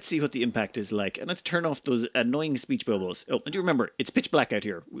 Let's see what the impact is like. And let's turn off those annoying speech bubbles. Oh, and do remember, it's pitch black out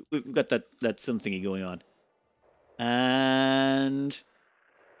here. We've got that sun thingy going on. And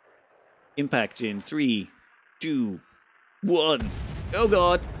impact in 3, 2, 1. Oh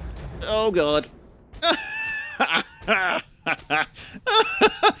god. Oh god.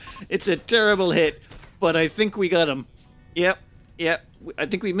 It's a terrible hit, but I think we got him. Yep. I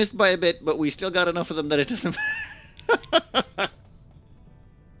think we missed by a bit, but we still got enough of them that it doesn't matter.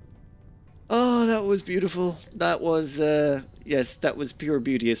 Oh, that was beautiful. That was, yes, that was pure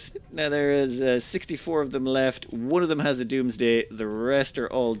beauteous. Now there is 64 of them left. One of them has a doomsday. The rest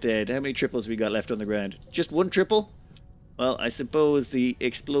are all dead. How many triples we got left on the ground? Just one triple? Well, I suppose the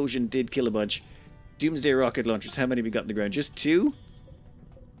explosion did kill a bunch. Doomsday rocket launchers. How many we got on the ground? Just 2?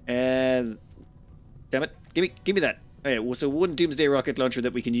 And damn it, give me that. Okay, well, so one doomsday rocket launcher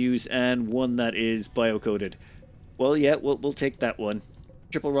that we can use, and one that is bio-coded. Well, yeah, we'll take that one.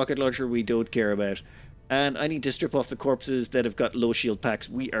 Triple rocket launcher we don't care about. And I need to strip off the corpses that have got low shield packs.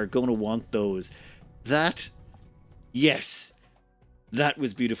 We are going to want those. That, yes, that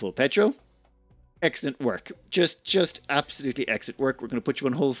was beautiful. Petro, excellent work. Just absolutely excellent work. We're going to put you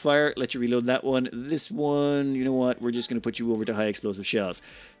on hold fire, let you reload that one. This one, you know what, we're just going to put you over to high explosive shells.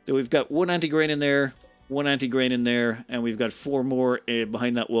 So we've got one anti-grain in there, one anti-grain in there, and we've got 4 more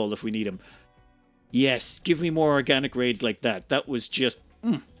behind that wall if we need them. Yes, give me more organic raids like that. That was just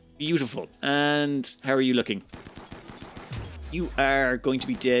beautiful. And how are you looking? You are going to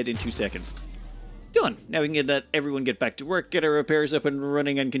be dead in 2 seconds. Done. Now we can get everyone get back to work, get our repairs up and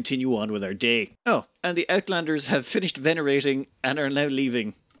running, and continue on with our day. Oh, and the Outlanders have finished venerating and are now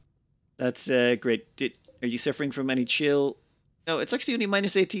leaving. That's great. Are you suffering from any chill? No, it's actually only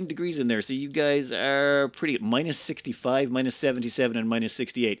minus 18 degrees in there, so you guys are pretty... minus 65, minus 77, and minus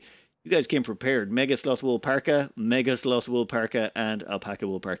 68. You guys came prepared. Mega Sloth Wool Parka, Mega Sloth Wool Parka, and Alpaca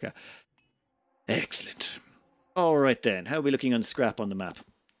Wool Parka. Excellent. Alright then, how are we looking on scrap on the map?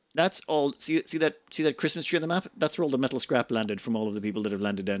 That's all... See that Christmas tree on the map? That's where all the metal scrap landed from all of the people that have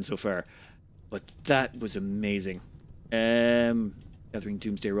landed down so far. But that was amazing. Gathering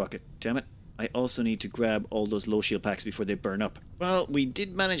Doomsday Rocket. Damn it. I also need to grab all those low shield packs before they burn up. Well, we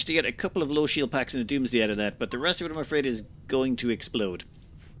did manage to get a couple of low shield packs and a Doomsday out of that, but the rest of it, I'm afraid, is going to explode.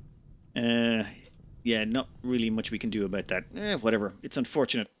 Yeah, not really much we can do about that. Whatever. It's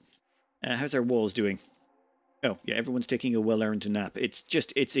unfortunate. How's our walls doing? Oh, yeah, everyone's taking a well-earned nap.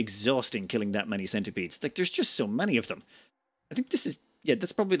 It's exhausting killing that many centipedes. Like, there's just so many of them. I think this is, yeah,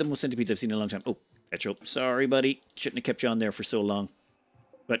 that's probably the most centipedes I've seen in a long time. Oh, Petro, sorry, buddy. Shouldn't have kept you on there for so long.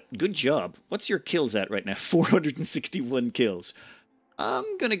 But good job. What's your kills at right now? 461 kills.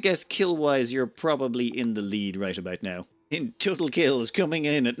 I'm gonna guess kill-wise you're probably in the lead right about now. In total kills, coming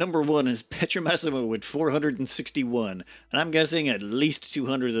in at number 1 is Petromassimo with 461. And I'm guessing at least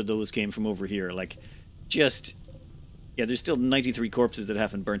 200 of those came from over here. Like, just... yeah, there's still 93 corpses that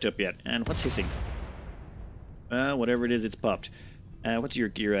haven't burnt up yet. And what's hissing? Whatever it is, it's popped. What's your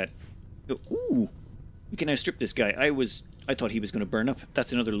gear at? Ooh! We can now strip this guy. I thought he was going to burn up.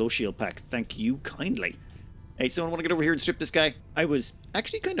 That's another low shield pack. Thank you kindly. Hey, someone want to get over here and strip this guy? I was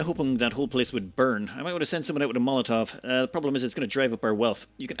actually kind of hoping that whole place would burn. I might want to send someone out with a Molotov. The problem is it's going to drive up our wealth.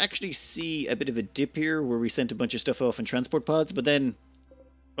 You can actually see a bit of a dip here where we sent a bunch of stuff off in transport pods, but then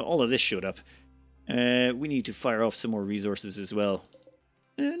all of this showed up. We need to fire off some more resources as well.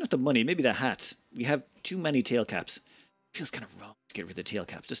 Not the money, maybe the hats. We have too many tail caps. Feels kind of wrong to get rid of the tail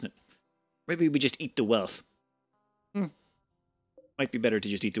caps, doesn't it? Maybe we just eat the wealth. Might be better to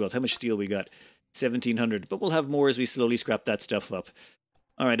just eat the wealth. How much steel we got? 1,700. But we'll have more as we slowly scrap that stuff up.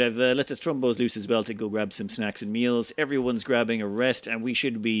 Alright, I've let the Thrumbos loose as well to go grab some snacks and meals. Everyone's grabbing a rest, and we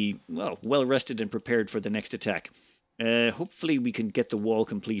should be, well rested and prepared for the next attack. Hopefully we can get the wall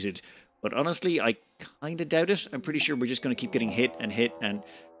completed. But honestly, I kind of doubt it. I'm pretty sure we're just going to keep getting hit and hit and...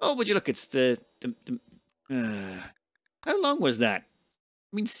 oh, would you look, it's how long was that?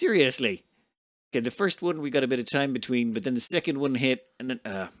 I mean, seriously. Okay, the first one we got a bit of time between, but then the second one hit, and then,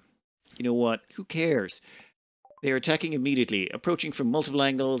 you know what? Who cares? They're attacking immediately. Approaching from multiple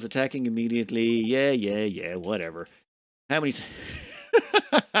angles, attacking immediately. Yeah, whatever. How many...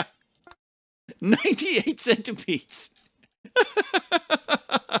 98 centipedes!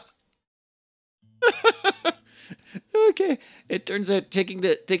 Okay, it turns out taking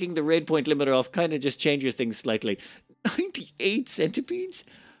the raid point limiter off kind of just changes things slightly. 98 centipedes?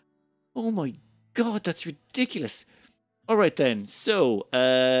 Oh my god, that's ridiculous. Alright then, so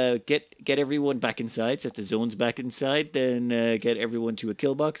get everyone back inside, set the zones back inside, then get everyone to a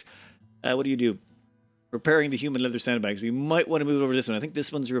kill box. What do you do? repairing the human leather sandbags. We might want to move over this one. I think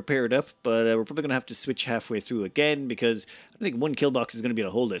this one's repaired up, but we're probably going to have to switch halfway through again because I don't think one kill box is going to be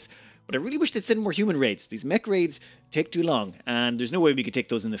able to hold this. But I really wish they'd send more human raids. These mech raids take too long, and there's no way we could take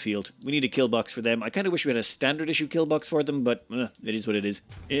those in the field. We need a kill box for them. I kind of wish we had a standard issue kill box for them, but it is what it is.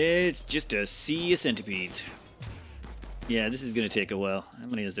 It's just a sea of centipedes. Yeah, this is going to take a while. How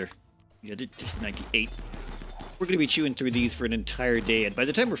many is there? Yeah, just 98. We're going to be chewing through these for an entire day, and by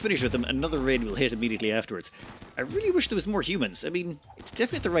the time we're finished with them, another raid will hit immediately afterwards. I really wish there was more humans. I mean, it's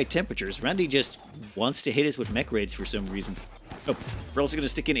definitely at the right temperatures. Randy just wants to hit us with mech raids for some reason. Oh, we're also going to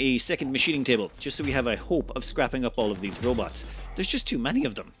stick in a second machining table, just so we have a hope of scrapping up all of these robots. There's just too many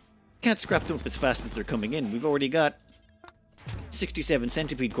of them. Can't scrap them up as fast as they're coming in. We've already got 67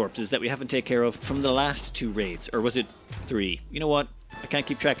 centipede corpses that we haven't taken care of from the last 2 raids. Or was it 3? You know what? I can't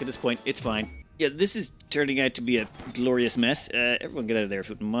keep track at this point. It's fine. Yeah, this is turning out to be a glorious mess. Everyone get out of there if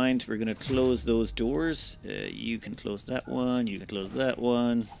you wouldn't mind. We're going to close those doors. You can close that one. You can close that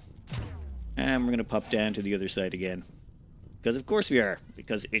one. And we're going to pop down to the other side again. Because of course we are.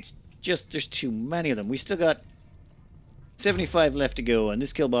 Because it's just, there's too many of them. We still got 75 left to go. And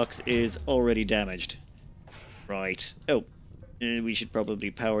this kill box is already damaged. Right. Oh. We should probably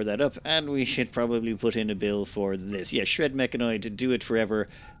power that up, and we should probably put in a bill for this. Yeah, shred mechanoid to do it forever,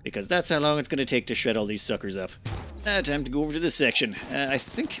 because that's how long it's going to take to shred all these suckers up. Time to go over to this section. I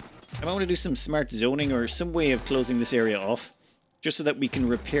think I might want to do some smart zoning or some way of closing this area off, just so that we can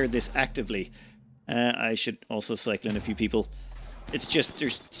repair this actively. I should also cycle in a few people. It's just,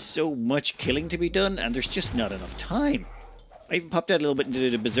 there's so much killing to be done, and there's just not enough time. I even popped out a little bit and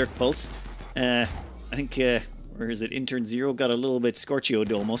did a berserk pulse. I think... Where is it? Intern Zero got a little bit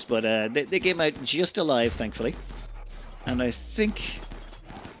scorchioed almost, but they came out just alive, thankfully. And I think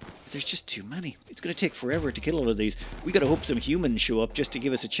there's just too many. It's going to take forever to kill all of these. We got to hope some humans show up just to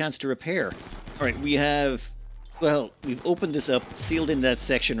give us a chance to repair. All right, we have, well, we've opened this up, sealed in that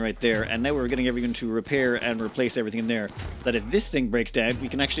section right there, and now we're getting everyone to repair and replace everything in there, so that if this thing breaks down, we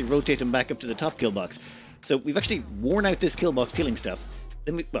can actually rotate them back up to the top kill box. So we've actually worn out this kill box killing stuff.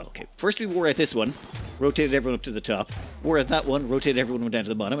 Then we, well, okay, first we wore out this one, rotated everyone up to the top, wore out that one, rotated everyone down to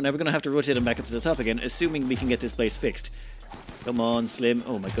the bottom, and now we're going to have to rotate them back up to the top again, assuming we can get this place fixed. Come on, Slim.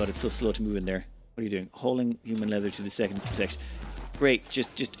 Oh my god, it's so slow to move in there. What are you doing? Hauling human leather to the second section. Great,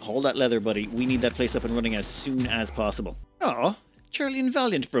 just haul that leather, buddy. We need that place up and running as soon as possible. Aw, Charlie and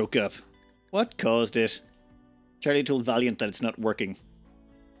Valiant broke up. What caused it? Charlie told Valiant that it's not working.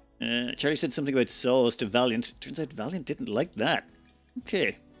 Charlie said something about saws to Valiant. Turns out Valiant didn't like that.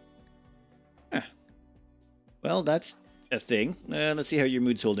 Okay. Huh. Well, that's a thing. Let's see how your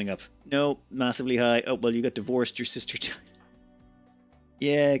mood's holding up. No, massively high. Oh, well, you got divorced. Your sister...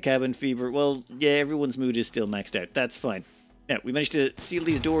 yeah, cabin fever. Well, yeah, everyone's mood is still maxed out. That's fine. Yeah, we managed to seal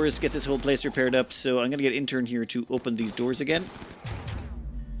these doors, get this whole place repaired up, so I'm going to get Intern here to open these doors again.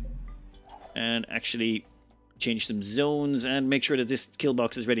 And actually change some zones and make sure that this kill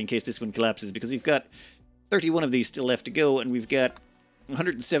box is ready in case this one collapses, because we've got 31 of these still left to go, and we've got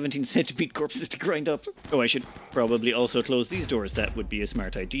 117 centipede corpses to grind up. Oh, I should probably also close these doors. That would be a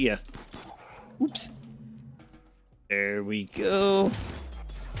smart idea. Oops. There we go.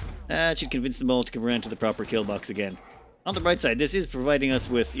 That should convince them all to come around to the proper kill box again. On the bright side, this is providing us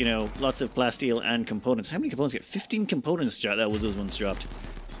with, you know, lots of plasteel and components. How many components? 15 components, that was those ones dropped.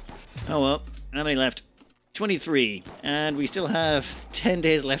 Oh well, how many left? 23. And we still have 10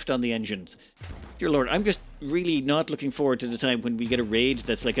 days left on the engines. Dear Lord, I'm just really not looking forward to the time when we get a raid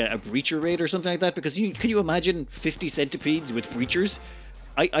that's like a breacher raid or something like that, because can you imagine 50 centipedes with breachers?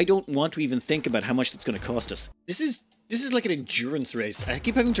 I don't want to even think about how much that's going to cost us. This is like an endurance race. I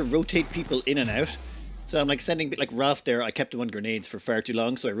keep having to rotate people in and out. So I'm like sending, like Ralph there, I kept him on grenades for far too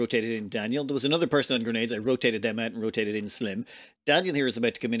long, so I rotated in Daniel. There was another person on grenades, I rotated them out and rotated in Slim. Daniel here is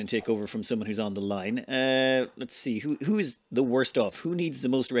about to come in and take over from someone who's on the line. Let's see, who is the worst off? Who needs the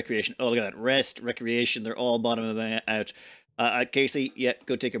most recreation? Oh, look at that, rest, recreation, they're all bottoming out. Casey, yeah,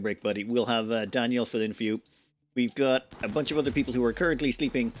 go take a break, buddy. We'll have Daniel fill in for you. We've got a bunch of other people who are currently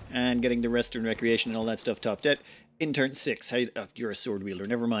sleeping and getting the rest and recreation and all that stuff topped out. Intern 6, you're a sword wielder,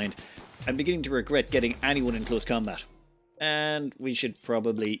 never mind. I'm beginning to regret getting anyone in close combat. And we should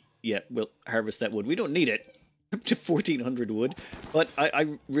probably, yeah, we'll harvest that wood. We don't need it, up to 1400 wood, but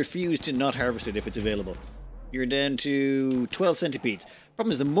I refuse to not harvest it if it's available. You're down to 12 centipedes.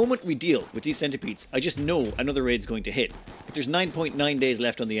 Problem is, the moment we deal with these centipedes, I just know another raid's going to hit. But there's 9.9 days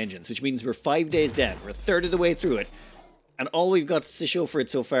left on the engines, which means we're 5 days down. We're a third of the way through it. And all we've got to show for it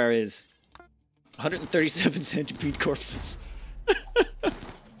so far is 137 centipede corpses.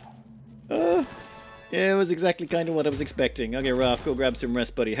 Yeah, it was exactly kind of what I was expecting. Okay, Ralph, go grab some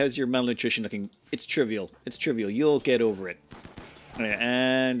rest, buddy. How's your malnutrition looking? It's trivial. It's trivial. You'll get over it. Okay,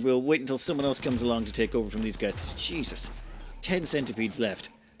 and we'll wait until someone else comes along to take over from these guys. Jesus. 10 centipedes left.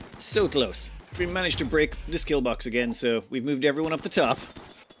 So close. We managed to break this kill box again, so we've moved everyone up the top.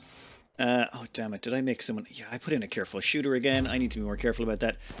 Oh, damn it. Did I make someone... Yeah, I put in a careful shooter again. I need to be more careful about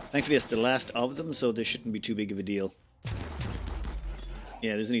that. Thankfully, it's the last of them, so this shouldn't be too big of a deal.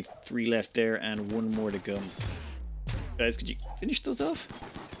 Yeah, there's only 3 left there and 1 more to come. Guys, could you finish those off?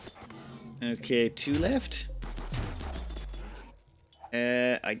 Okay, 2 left.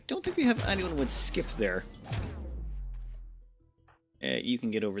 I don't think we have anyone with skip there. You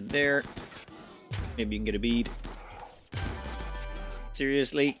can get over there. Maybe you can get a bead.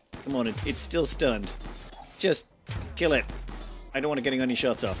 Seriously? Come on, it's still stunned. Just kill it. I don't want it getting any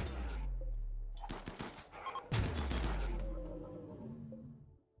shots off.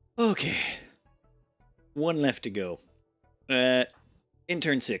 Okay. 1 left to go. In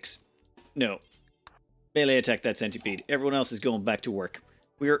turn 6. No. Melee attack that centipede. Everyone else is going back to work.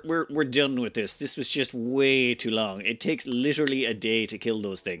 We're done with this. This was just way too long. It takes literally a day to kill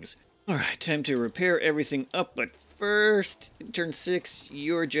those things. Alright, time to repair everything up, but first, in turn 6,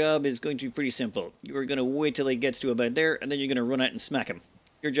 your job is going to be pretty simple. You're going to wait till he gets to about there, and then you're going to run out and smack him.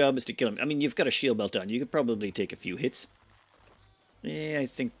 Your job is to kill him. I mean, you've got a shield belt on. You could probably take a few hits. Yeah, I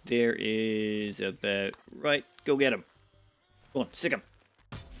think there is about... Right, go get him. Go on, sick him.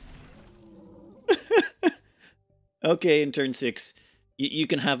 Okay, in turn 6, you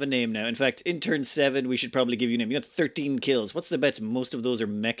can have a name now. In fact, in turn 7, we should probably give you a name. You got 13 kills. What's the bets? Most of those are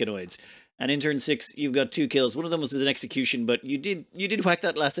mechanoids. And in turn 6, you've got 2 kills. One of them was an execution, but you did whack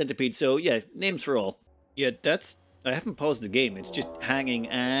that last centipede, so yeah, names for all. Yeah, that's... I haven't paused the game. It's just hanging,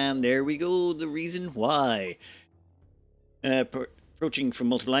 and there we go. The reason why. Approaching from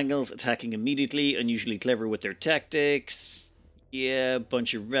multiple angles, attacking immediately, unusually clever with their tactics. Yeah,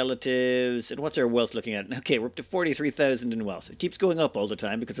 bunch of relatives. And what's our wealth looking at? Okay, we're up to 43,000 in wealth. It keeps going up all the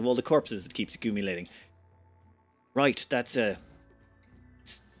time because of all the corpses that keeps accumulating. Right, that's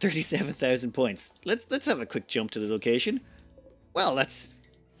 37,000 points. Let's have a quick jump to the location. Well, that's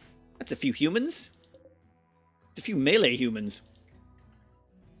a few humans. It's a few melee humans.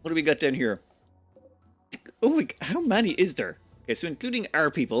 What do we got down here? Oh my, how many is there? Okay, so including our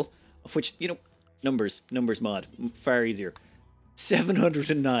people, of which, you know, numbers mod, far easier.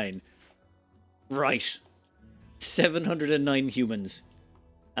 709. Right. 709 humans.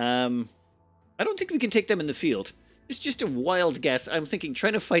 I don't think we can take them in the field. It's just a wild guess. I'm thinking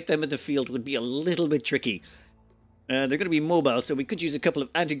trying to fight them in the field would be a little bit tricky. They're going to be mobile, so we could use a couple of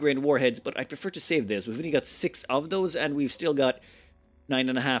anti-grain warheads, but I prefer to save those. We've only got 6 of those, and we've still got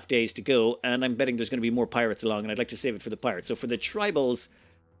 9.5 days to go, and I'm betting there's going to be more pirates along, and I'd like to save it for the pirates. So for the tribals,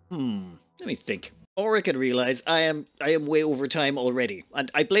 let me think. Or I could realize I am way over time already,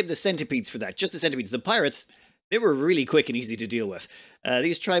 and I blame the centipedes for that. Just the centipedes. The pirates, they were really quick and easy to deal with.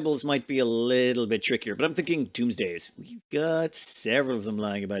 These tribals might be a little bit trickier, but I'm thinking Doomsdays. We've got several of them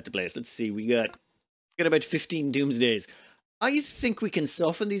lying about the place. Let's see, we got about 15 Doomsdays. I think we can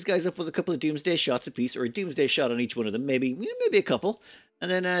soften these guys up with a couple of Doomsday shots apiece, or a Doomsday shot on each one of them, maybe a couple,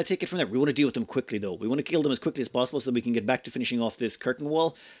 and then take it from there. We want to deal with them quickly, though. We want to kill them as quickly as possible so that we can get back to finishing off this curtain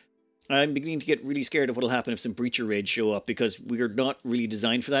wall. I'm beginning to get really scared of what will happen if some breacher raids show up, because we're not really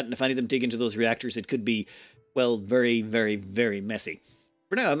designed for that, and if any of them dig into those reactors, it could be, well, very, very, very messy.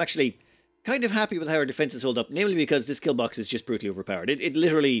 For now, I'm actually kind of happy with how our defenses hold up, namely because this kill box is just brutally overpowered. It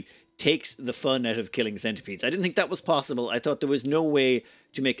literally takes the fun out of killing centipedes. I didn't think that was possible. I thought there was no way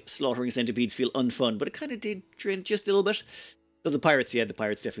to make slaughtering centipedes feel unfun, but it kind of did drain it just a little bit. So the pirates, yeah, the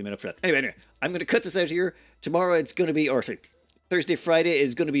pirates definitely made up for that. Anyway, I'm going to cut this out here. Tomorrow it's going to be, or sorry, Thursday, Friday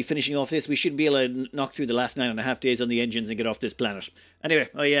is going to be finishing off this. We should be able to knock through the last 9.5 days on the engines and get off this planet. Anyway,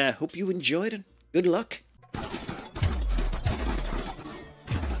 I hope you enjoyed it. Good luck.